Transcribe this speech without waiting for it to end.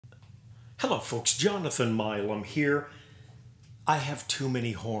Hello folks, Jonathan Milam here. I have too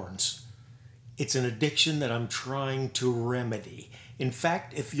many horns. It's an addiction that I'm trying to remedy. In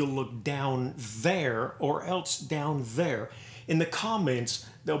fact, if you'll look down there or else down there, in the comments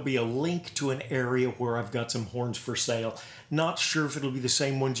there'll be a link to an area where I've got some horns for sale. Not sure if it'll be the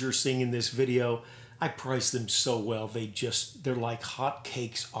same ones you're seeing in this video. I price them so well, they're like hot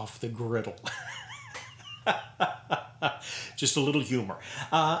cakes off the griddle. Just a little humor.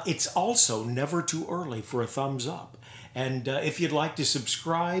 It's also never too early for a thumbs up. And if you'd like to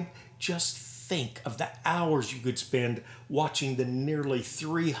subscribe, just think of the hours you could spend watching the nearly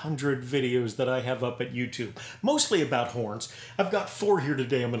 300 videos that I have up at YouTube, mostly about horns. I've got 4 here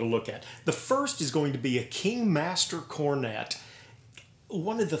today I'm going to look at. The first is going to be a King Master cornet.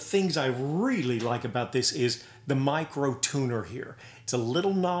 One of the things I really like about this is the micro tuner here. It's a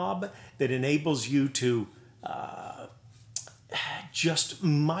little knob that enables you to just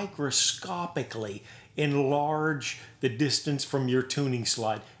microscopically enlarge the distance from your tuning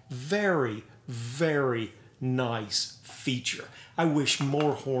slide. Very, very nice feature. I wish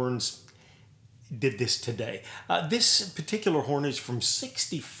more horns did this today. This particular horn is from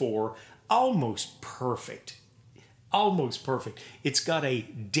 '64, almost perfect. Almost perfect. It's got a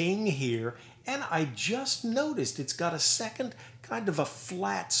ding here, and I just noticed it's got a second kind of a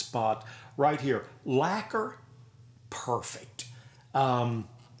flat spot right here. Lacquer, perfect. In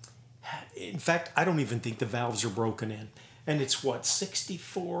fact, I don't even think the valves are broken in. And it's what,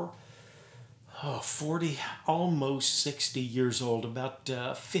 64? Oh, 40, almost 60 years old, about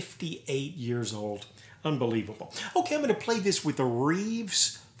 58 years old. Unbelievable. Okay, I'm going to play this with a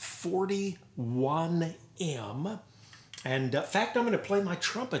Reeves 41M. And in fact, I'm going to play my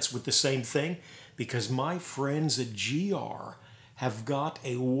trumpets with the same thing because my friends at GR have got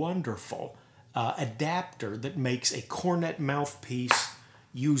a wonderful adapter that makes a cornet mouthpiece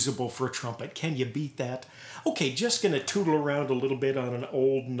usable for a trumpet. Can you beat that? Okay, just going to tootle around a little bit on an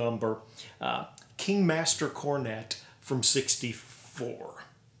old number. King Master cornet from '64.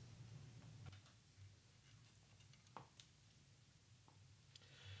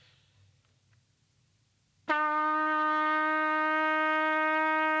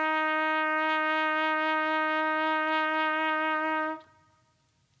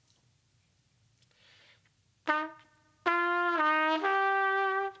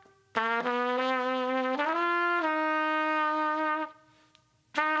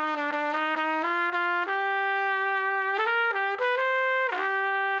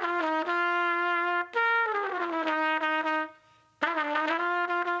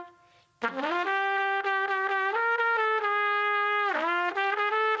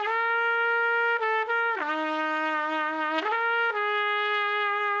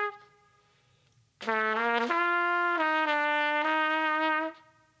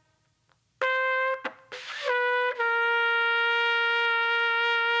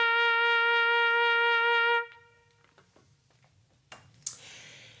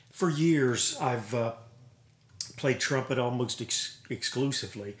 For years, I've played trumpet almost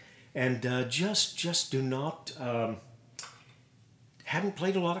exclusively, and just do not, haven't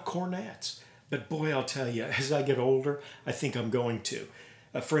played a lot of cornets. But boy, I'll tell you, as I get older, I think I'm going to.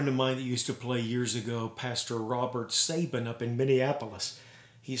 A friend of mine that used to play years ago, Pastor Robert Sabin up in Minneapolis,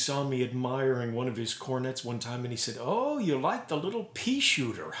 he saw me admiring one of his cornets one time, and he said, "Oh, you like the little pea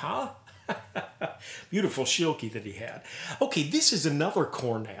shooter, huh?" Beautiful shilky that he had. Okay, this is another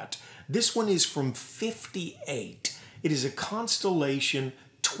cornet. This one is from '58. It is a Constellation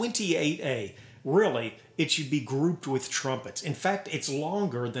 28A. Really, it should be grouped with trumpets. In fact, it's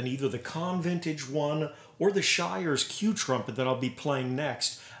longer than either the Conn Vintage One or the Shires Q trumpet that I'll be playing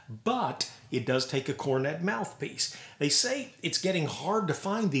next, but it does take a cornet mouthpiece. They say it's getting hard to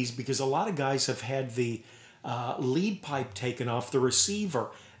find these because a lot of guys have had the lead pipe taken off the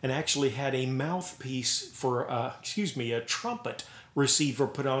receiver and actually had a mouthpiece for, a trumpet receiver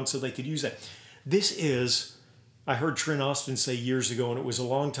put on so they could use it. This is, I heard Trent Austin say years ago, and it was a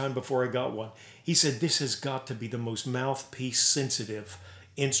long time before I got one, he said this has got to be the most mouthpiece sensitive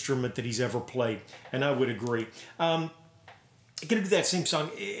instrument that he's ever played, and I would agree. I'm going to do that same song.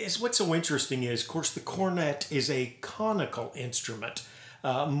 What's so interesting is, of course, the cornet is a conical instrument,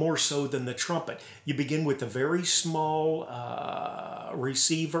 more so than the trumpet. You begin with a very small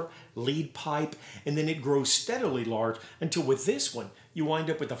receiver, lead pipe, and then it grows steadily large until with this one, you wind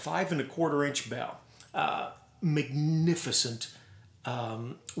up with a 5 1/4 inch bell. Magnificent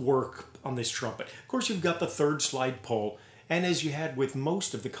work on this trumpet. Of course, you've got the third slide pull, and as you had with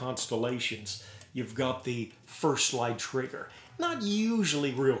most of the Constellations, you've got the first slide trigger. Not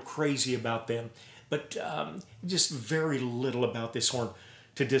usually real crazy about them, but just very little about this horn.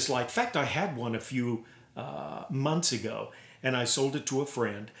 to dislike. In fact, I had one a few months ago, and I sold it to a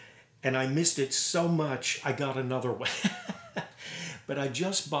friend, and I missed it so much I got another one. But I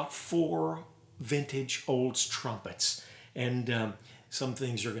just bought 4 vintage Olds trumpets, and some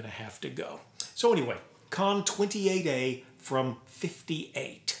things are going to have to go. So anyway, Conn 28A from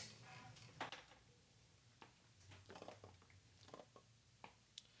 58.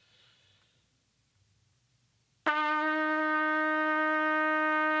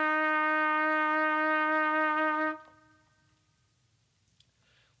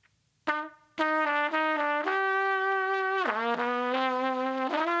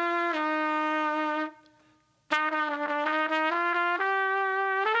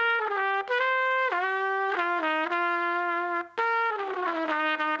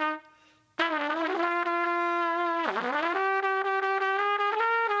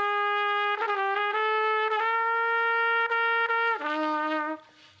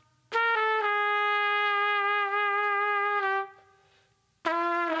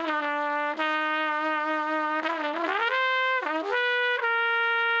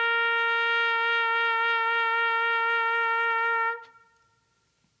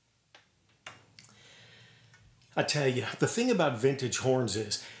 I tell you, the thing about vintage horns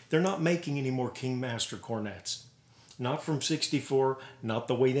is they're not making any more Kingmaster cornets. Not from 64, not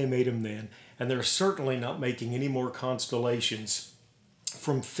the way they made them then, and they're certainly not making any more Constellations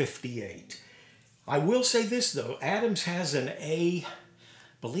from 58. I will say this though, Adams has an I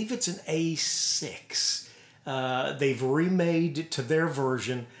believe it's an A6. They've remade to their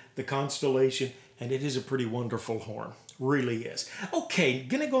version the Constellation, and it is a pretty wonderful horn. Really is. Okay,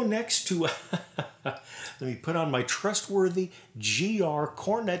 gonna go next to, let me put on my trustworthy GR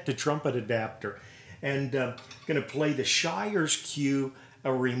cornet-to-trumpet adapter, and gonna play the Shires Q,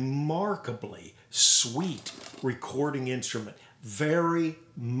 a remarkably sweet recording instrument. Very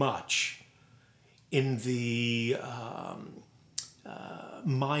much in the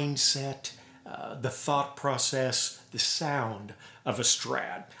mindset, the thought process, the sound of a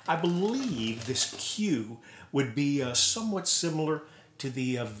Strad. I believe this Q would be somewhat similar to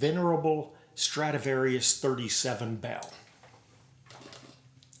the venerable Stradivarius 37 bell.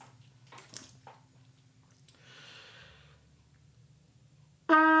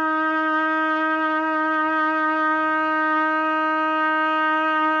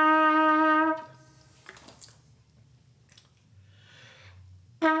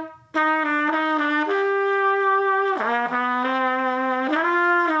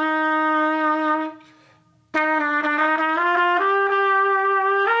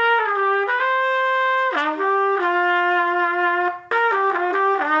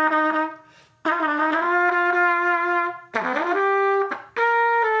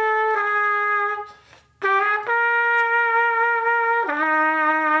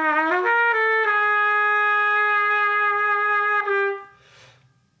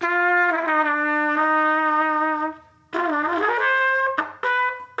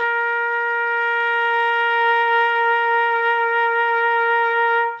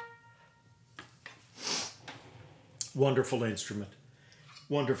 Wonderful instrument.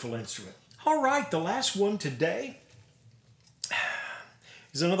 Wonderful instrument. All right, the last one today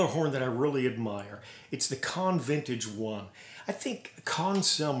is another horn that I really admire. It's the Conn Vintage One. I think Conn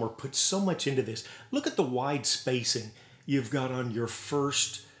Selmer put so much into this. Look at the wide spacing you've got on your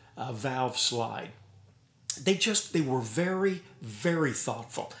first valve slide. They were very, very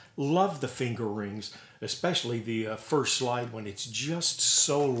thoughtful. Love the finger rings, especially the first slide when it's just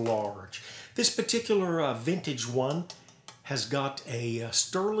so large. This particular Vintage One has got a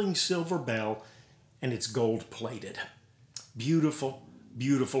sterling silver bell, and it's gold plated. Beautiful,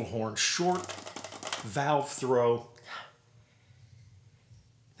 beautiful horn. Short valve throw.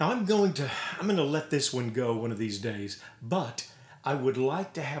 Now I'm going to let this one go one of these days, but I would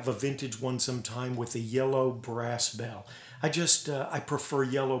like to have a vintage one sometime with a yellow brass bell. I prefer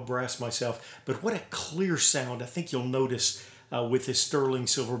yellow brass myself, but what a clear sound. I think you'll notice with this sterling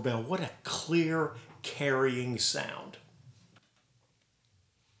silver bell, what a clear carrying sound.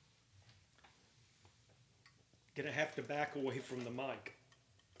 Gonna have to back away from the mic.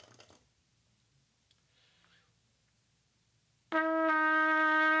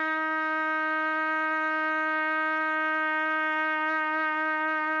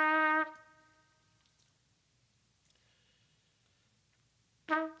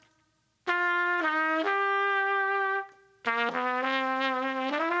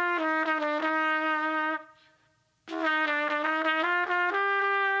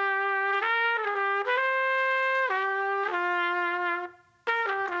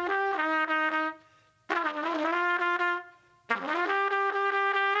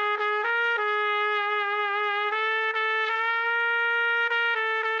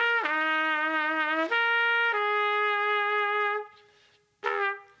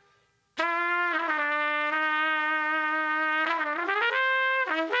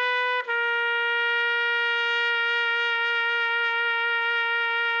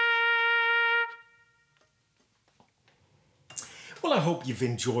 Well, I hope you've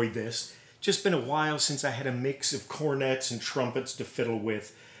enjoyed this. Just been a while since I had a mix of cornets and trumpets to fiddle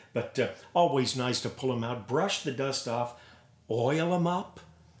with, but always nice to pull them out, brush the dust off, oil them up,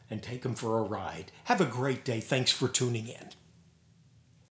 and take them for a ride. Have a great day. Thanks for tuning in.